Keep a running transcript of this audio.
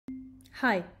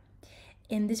Hi,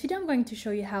 in this video I'm going to show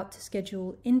you how to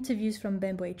schedule interviews from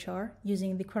BambooHR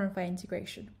using the Cronofy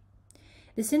integration.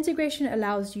 This integration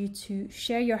allows you to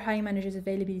share your hiring manager's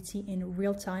availability in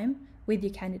real time with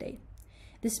your candidate.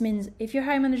 This means if your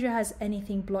hiring manager has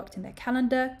anything blocked in their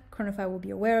calendar, Cronofy will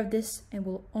be aware of this and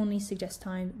will only suggest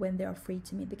time when they are free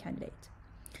to meet the candidate.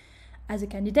 As a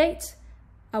candidate,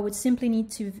 I would simply need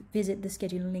to visit the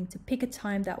scheduling link to pick a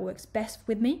time that works best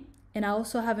with me, and I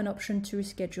also have an option to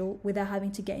reschedule without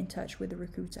having to get in touch with the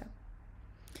recruiter.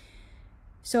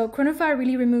 So Cronofy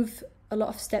really removed a lot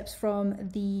of steps from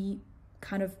the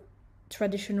kind of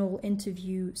traditional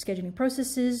interview scheduling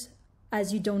processes,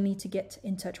 as you don't need to get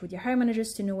in touch with your hiring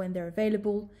managers to know when they're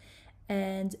available.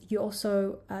 And you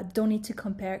also don't need to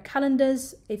compare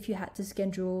calendars if you had to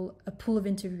schedule a pool of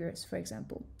interviewers, for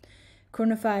example.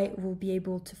 Cronofy will be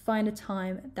able to find a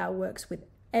time that works with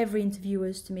every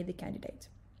interviewer to meet the candidate.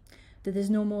 That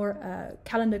there's no more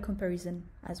calendar comparison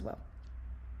as well.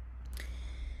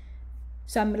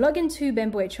 So I'm logged into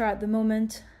BambooHR at the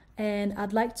moment, and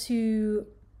I'd like to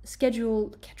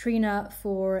schedule Katrina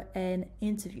for an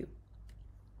interview.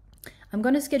 I'm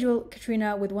going to schedule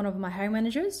Katrina with one of my hiring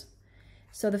managers.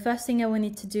 So the first thing I will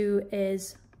need to do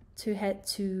is to head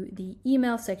to the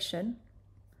email section.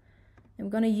 I'm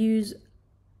going to use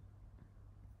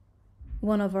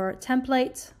one of our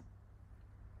templates.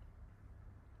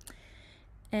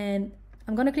 And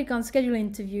I'm going to click on schedule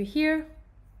interview here,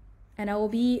 and I will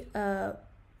be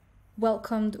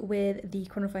welcomed with the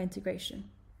Cronofy integration.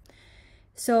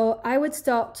 So I would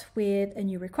start with a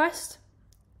new request,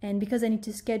 and because I need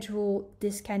to schedule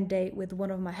this candidate with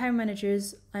one of my hiring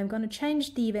managers, I'm going to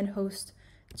change the event host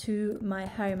to my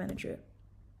hiring manager.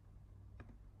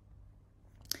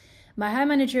 My hiring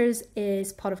manager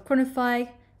is part of Cronofy,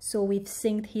 so we've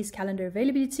synced his calendar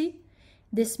availability.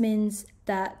 This means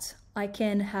that I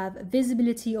can have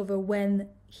visibility over when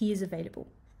he is available.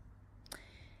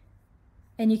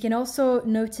 And you can also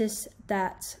notice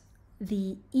that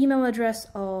the email address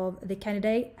of the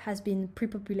candidate has been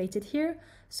pre-populated here.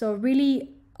 So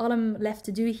really all I'm left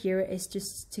to do here is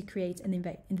just to create an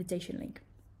invitation link.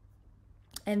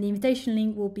 And the invitation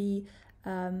link will be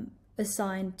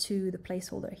assigned to the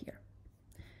placeholder here.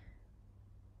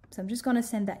 So I'm just going to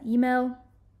send that email.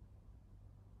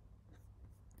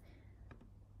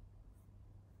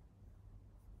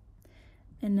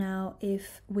 And now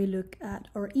if we look at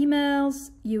our emails,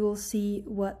 you will see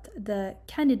what the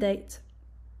candidate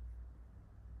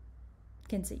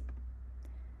can see.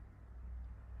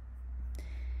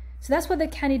 So that's what the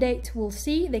candidate will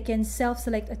see. They can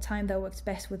self-select a time that works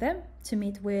best with them to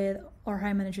meet with our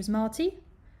hiring manager's Marty.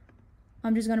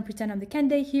 I'm just going to pretend I'm the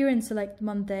candidate here and select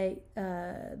Monday,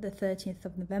 the 13th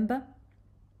of November.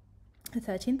 The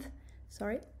 13th,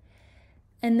 sorry.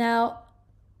 And now,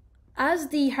 as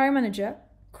the hiring manager,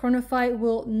 Cronofy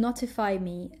will notify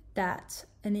me that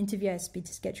an interview has been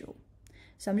scheduled.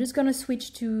 So I'm just going to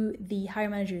switch to the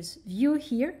hiring manager's view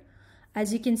here.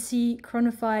 As you can see,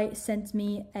 Cronofy sent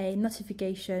me a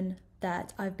notification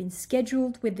that I've been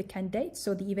scheduled with the candidate,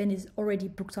 so the event is already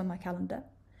booked on my calendar.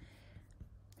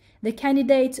 The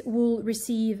candidate will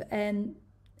receive an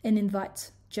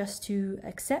invite just to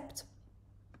accept.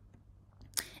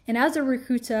 And as a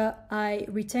recruiter, I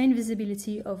retain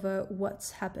visibility over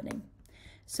what's happening.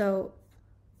 So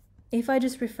if I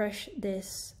just refresh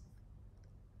this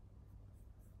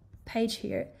page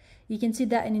here, you can see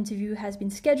that an interview has been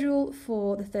scheduled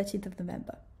for the 13th of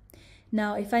November.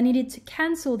 Now, if I needed to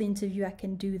cancel the interview, I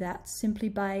can do that simply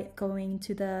by going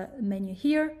to the menu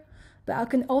here, but I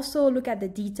can also look at the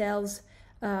details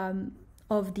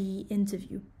of the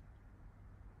interview.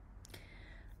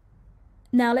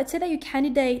 Now, let's say that your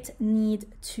candidate need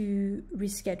to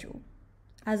reschedule.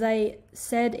 As I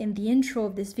said in the intro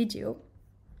of this video,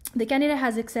 the candidate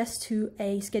has access to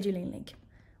a scheduling link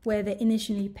where they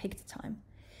initially picked the time.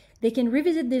 They can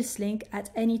revisit this link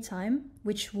at any time,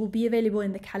 which will be available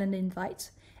in the calendar invite,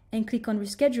 and click on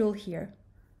reschedule here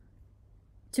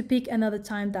to pick another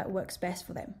time that works best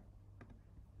for them.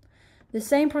 The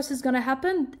same process is going to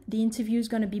happen. The interview is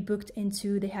going to be booked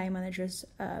into the hiring manager's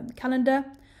calendar.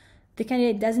 The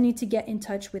candidate doesn't need to get in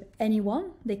touch with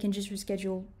anyone. They can just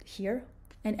reschedule here,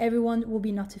 and everyone will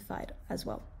be notified as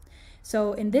well.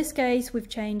 So in this case, we've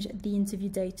changed the interview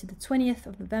date to the 20th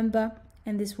of November,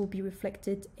 and this will be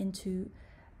reflected into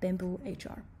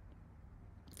BambooHR.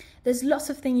 There's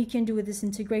lots of things you can do with this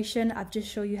integration. I've just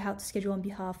shown you how to schedule on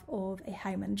behalf of a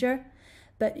hiring manager,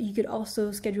 but you could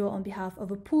also schedule on behalf of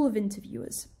a pool of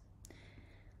interviewers.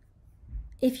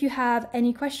 If you have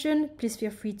any question, please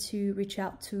feel free to reach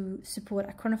out to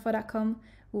support@cronofy.com.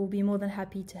 We'll be more than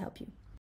happy to help you.